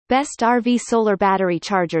Best RV solar battery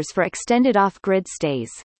chargers for extended off-grid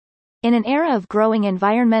stays. In an era of growing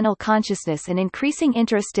environmental consciousness and increasing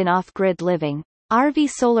interest in off-grid living, RV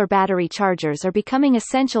solar battery chargers are becoming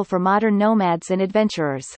essential for modern nomads and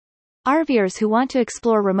adventurers. RVers who want to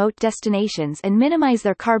explore remote destinations and minimize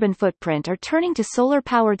their carbon footprint are turning to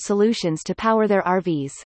solar-powered solutions to power their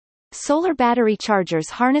RVs. Solar battery chargers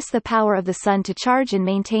harness the power of the sun to charge and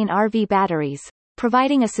maintain RV batteries,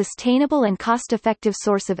 providing a sustainable and cost-effective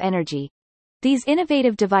source of energy. These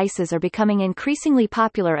innovative devices are becoming increasingly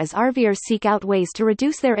popular as RVers seek out ways to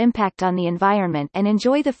reduce their impact on the environment and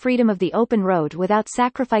enjoy the freedom of the open road without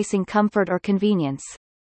sacrificing comfort or convenience.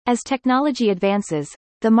 As technology advances,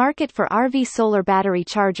 the market for RV solar battery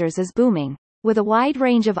chargers is booming, with a wide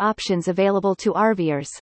range of options available to RVers.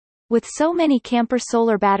 With so many camper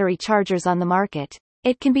solar battery chargers on the market,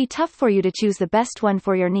 it can be tough for you to choose the best one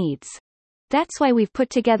for your needs. That's why we've put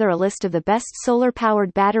together a list of the best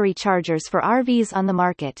solar-powered battery chargers for RVs on the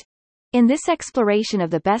market. In this exploration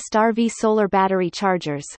of the best RV solar battery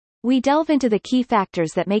chargers, we delve into the key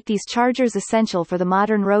factors that make these chargers essential for the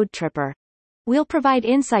modern road tripper. We'll provide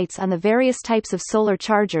insights on the various types of solar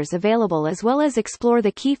chargers available as well as explore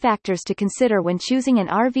the key factors to consider when choosing an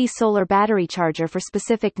RV solar battery charger for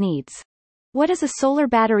specific needs. What is a solar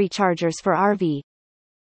battery chargers for RV?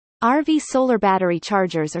 RV solar battery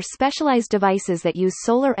chargers are specialized devices that use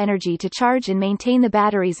solar energy to charge and maintain the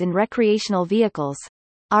batteries in recreational vehicles,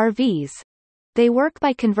 RVs. They work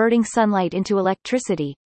by converting sunlight into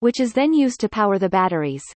electricity, which is then used to power the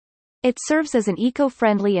batteries. It serves as an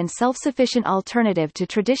eco-friendly and self-sufficient alternative to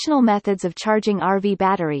traditional methods of charging RV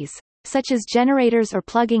batteries, such as generators or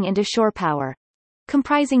plugging into shore power.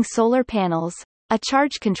 Comprising solar panels, a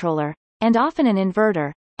charge controller, and often an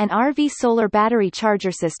inverter, an RV solar battery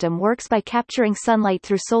charger system works by capturing sunlight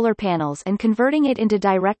through solar panels and converting it into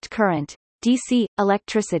direct current, DC,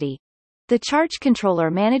 electricity. The charge controller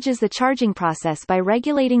manages the charging process by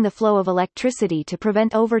regulating the flow of electricity to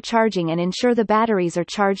prevent overcharging and ensure the batteries are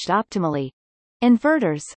charged optimally.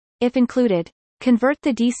 Inverters, if included, convert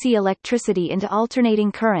the DC electricity into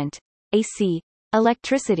alternating current, AC,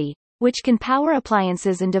 electricity, which can power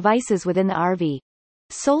appliances and devices within the RV.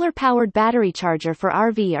 Solar-powered battery charger for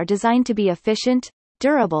RV are designed to be efficient,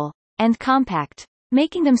 durable, and compact,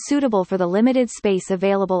 making them suitable for the limited space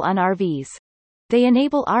available on RVs. They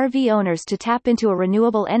enable RV owners to tap into a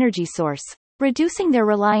renewable energy source, reducing their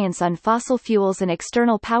reliance on fossil fuels and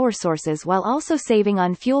external power sources while also saving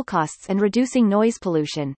on fuel costs and reducing noise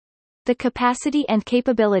pollution. The capacity and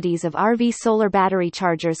capabilities of RV solar battery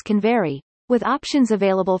chargers can vary, with options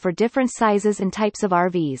available for different sizes and types of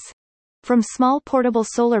RVs. From small portable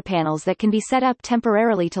solar panels that can be set up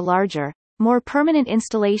temporarily to larger, more permanent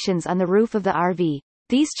installations on the roof of the RV,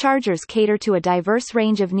 these chargers cater to a diverse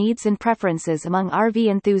range of needs and preferences among RV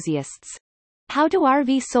enthusiasts. How do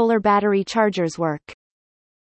RV solar battery chargers work?